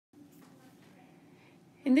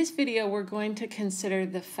In this video, we're going to consider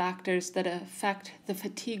the factors that affect the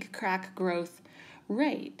fatigue crack growth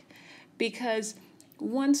rate, because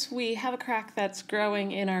once we have a crack that's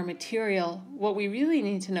growing in our material, what we really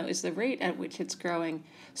need to know is the rate at which it's growing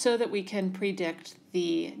so that we can predict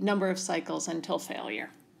the number of cycles until failure.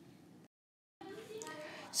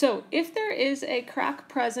 So if there is a crack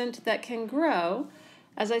present that can grow,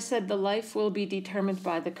 as I said, the life will be determined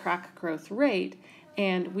by the crack growth rate,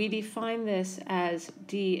 and we define this as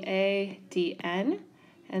dA dN,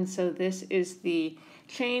 and so this is the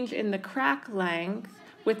change in the crack length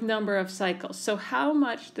with number of cycles. So how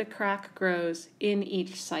much the crack grows in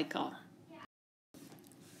each cycle.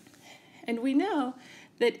 And we know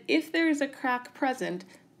that if there is a crack present,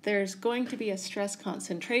 there's going to be a stress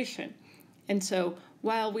concentration. And so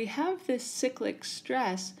while we have this cyclic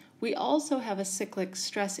stress, we also have a cyclic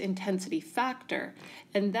stress intensity factor,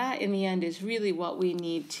 and that in the end is really what we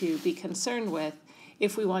need to be concerned with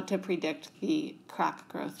if we want to predict the crack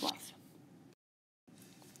growth life.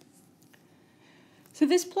 So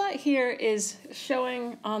this plot here is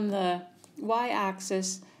showing on the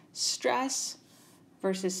y-axis stress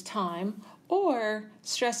versus time, or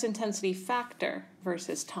stress intensity factor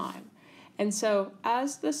versus time. And so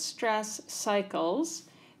as the stress cycles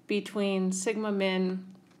between sigma min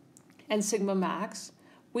and sigma max,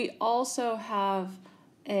 we also have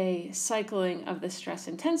a cycling of the stress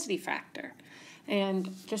intensity factor.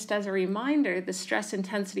 And just as a reminder, the stress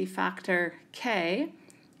intensity factor K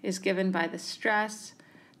is given by the stress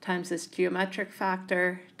times this geometric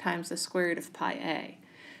factor times the square root of pi a.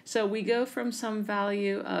 So we go from some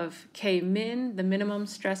value of K min, the minimum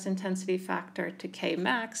stress intensity factor, to K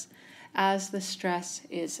max as the stress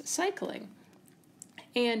is cycling.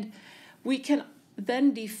 And we can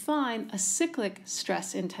then define a cyclic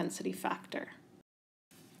stress intensity factor.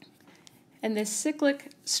 And this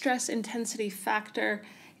cyclic stress intensity factor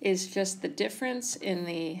is just the difference in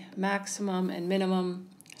the maximum and minimum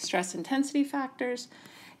stress intensity factors,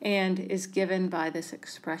 and is given by this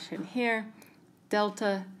expression here,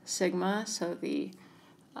 delta sigma, so the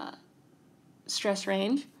stress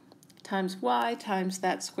range, times y times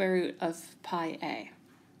that square root of pi a.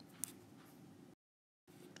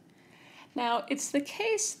 Now, it's the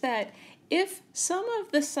case that if some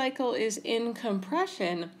of the cycle is in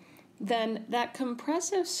compression, then that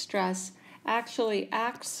compressive stress actually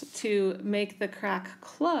acts to make the crack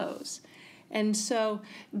close. And so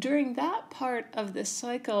during that part of the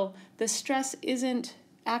cycle, the stress isn't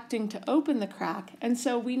acting to open the crack, and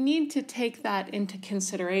so we need to take that into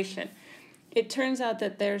consideration. It turns out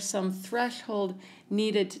that there's some threshold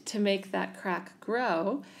needed to make that crack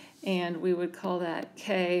grow, and we would call that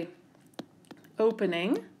K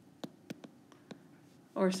opening,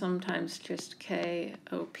 or sometimes just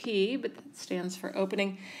KOP, but that stands for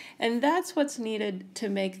opening, and that's what's needed to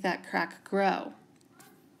make that crack grow.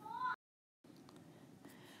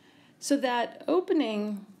 So that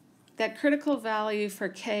opening, that critical value for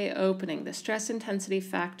K opening, the stress intensity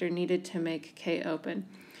factor needed to make K open,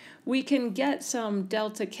 we can get some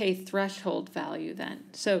delta K threshold value then.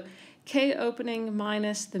 So K opening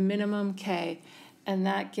minus the minimum K, and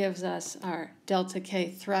that gives us our delta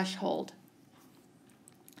K threshold.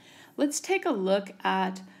 Let's take a look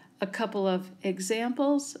at a couple of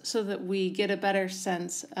examples so that we get a better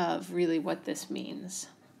sense of really what this means.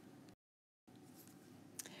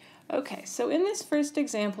 Okay, so in this first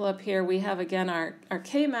example up here, we have again our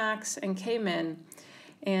K max and K min,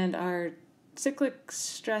 and our cyclic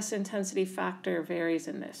stress intensity factor varies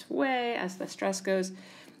in this way as the stress goes.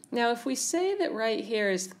 Now, if we say that right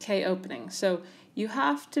here is K opening, so you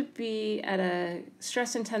have to be at a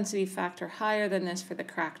stress intensity factor higher than this for the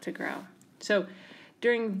crack to grow. So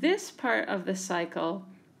during this part of the cycle,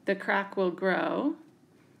 the crack will grow,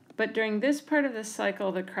 but during this part of the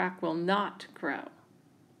cycle, the crack will not grow.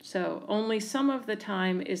 So only some of the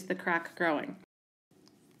time is the crack growing.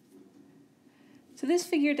 So this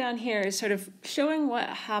figure down here is sort of showing what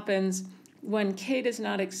happens when K does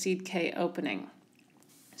not exceed K opening.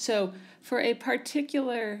 So for a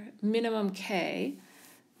particular minimum K,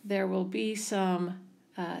 there will be some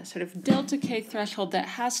sort of delta K threshold that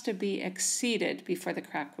has to be exceeded before the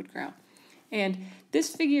crack would grow. And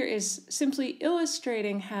this figure is simply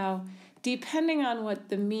illustrating how, depending on what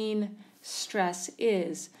the mean stress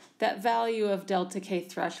is, that value of delta K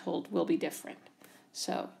threshold will be different.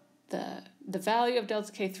 So the value of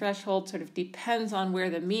delta K threshold sort of depends on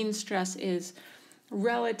where the mean stress is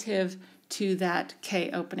relative to that K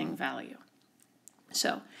opening value.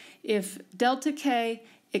 So if delta K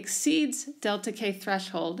exceeds delta K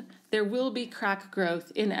threshold, there will be crack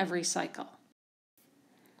growth in every cycle.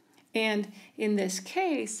 And in this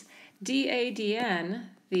case, dA dN,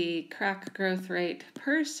 the crack growth rate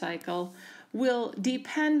per cycle will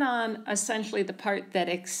depend on essentially the part that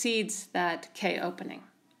exceeds that K opening.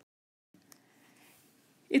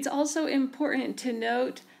 It's also important to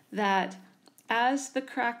note that as the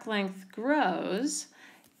crack length grows,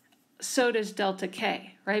 so does delta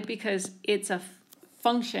K, right? Because it's a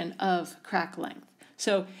function of crack length.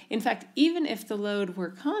 So in fact, even if the load were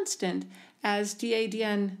constant, as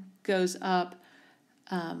dAdn goes up,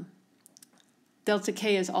 delta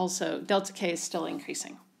K is still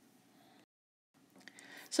increasing.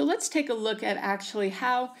 So let's take a look at actually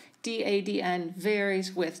how dAdn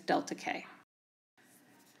varies with delta K.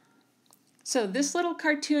 So this little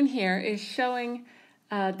cartoon here is showing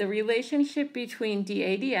the relationship between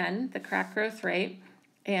dAdn, the crack growth rate,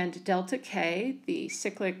 and delta K, the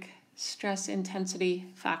cyclic stress intensity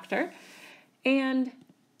factor. And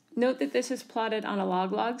note that this is plotted on a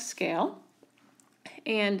log-log scale.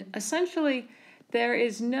 And essentially, there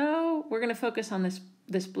is no, we're going to focus on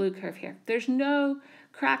this blue curve here. There's no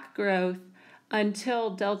crack growth until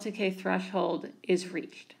delta K threshold is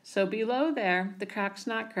reached. So below there, the crack's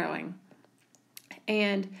not growing.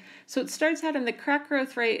 And so it starts out, and the crack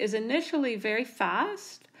growth rate is initially very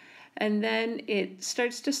fast, and then it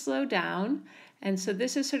starts to slow down. And so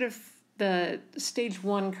this is sort of the stage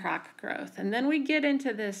 1 crack growth. And then we get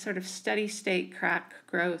into this sort of steady state crack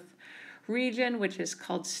growth region, which is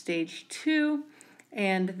called stage 2.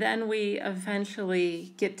 And then we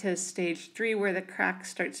eventually get to stage 3, where the crack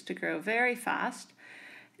starts to grow very fast.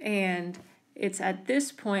 And it's at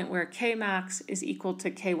this point where Kmax is equal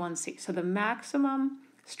to K1C. So the maximum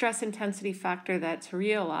stress intensity factor that's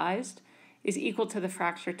realized is equal to the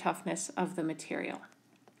fracture toughness of the material.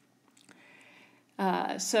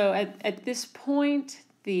 So at this point,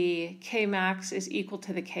 the Kmax is equal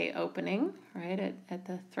to the K opening, right, at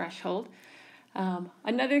the threshold.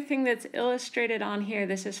 Another thing that's illustrated on here,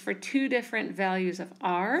 this is for 2 different values of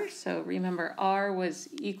R. So remember, R was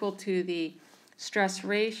equal to the stress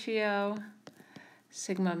ratio,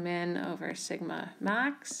 sigma min over sigma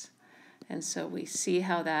max. And so we see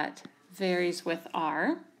how that varies with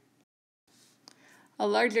R. A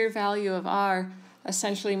larger value of R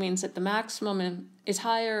essentially means that the maximum is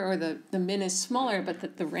higher, or the min is smaller, but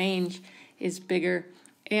that the range is bigger,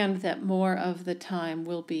 and that more of the time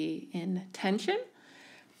will be in tension.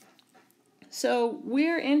 So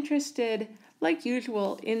we're interested, like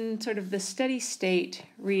usual, in sort of the steady state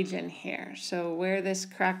region here. So where this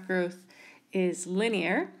crack growth is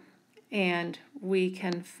linear, and we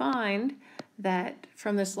can find that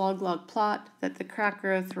from this log-log plot that the crack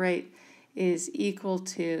growth rate is equal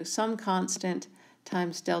to some constant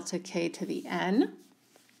times delta K to the n.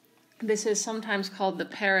 This is sometimes called the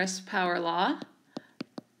Paris power law.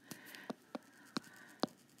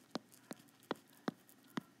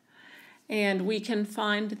 And we can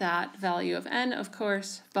find that value of n, of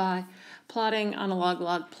course, by plotting on a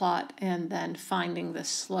log-log plot and then finding the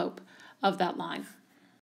slope of that line.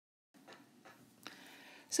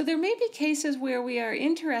 So there may be cases where we are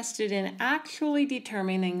interested in actually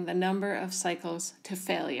determining the number of cycles to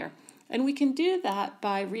failure. And we can do that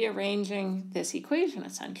by rearranging this equation,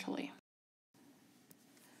 essentially.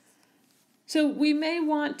 So we may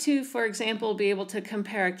want to, for example, be able to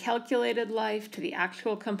compare a calculated life to the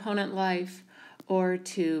actual component life, or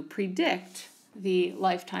to predict the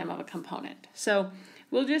lifetime of a component. So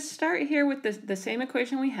we'll just start here with the same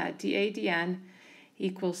equation we had, dAdn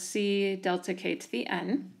equals C delta K to the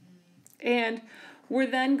n. And we're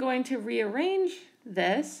then going to rearrange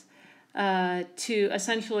this to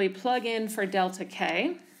essentially plug in for delta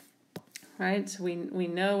K, right? So we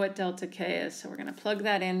know what delta K is, so we're going to plug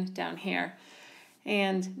that in down here.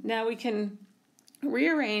 And now we can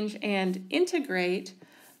rearrange and integrate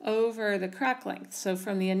over the crack length. So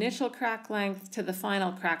from the initial crack length to the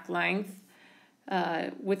final crack length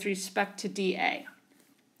with respect to dA.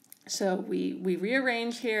 So we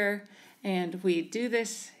rearrange here, and we do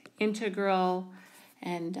this integral,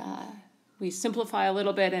 and we simplify a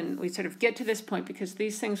little bit, and we sort of get to this point because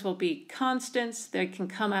these things will be constants. They can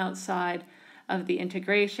come outside of the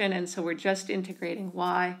integration, and so we're just integrating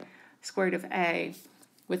y squared of a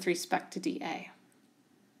with respect to dA.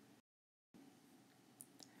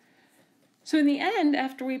 So in the end,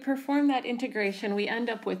 after we perform that integration, we end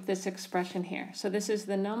up with this expression here. So this is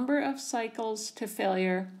the number of cycles to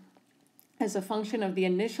failure as a function of the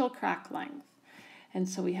initial crack length. And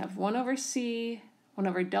so we have 1 over c, 1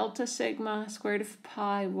 over delta sigma squared of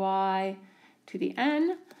pi y to the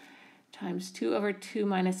n times 2 over 2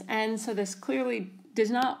 minus n. So this clearly does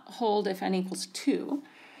not hold if n equals 2.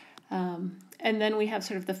 And then we have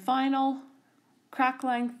sort of the final crack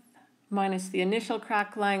length minus the initial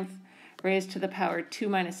crack length raised to the power 2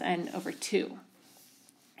 minus n over 2.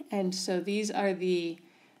 And so these are the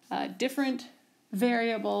different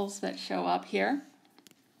variables that show up here.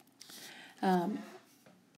 And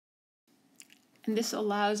this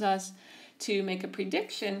allows us to make a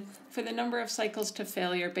prediction for the number of cycles to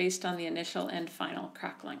failure based on the initial and final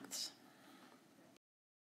crack lengths.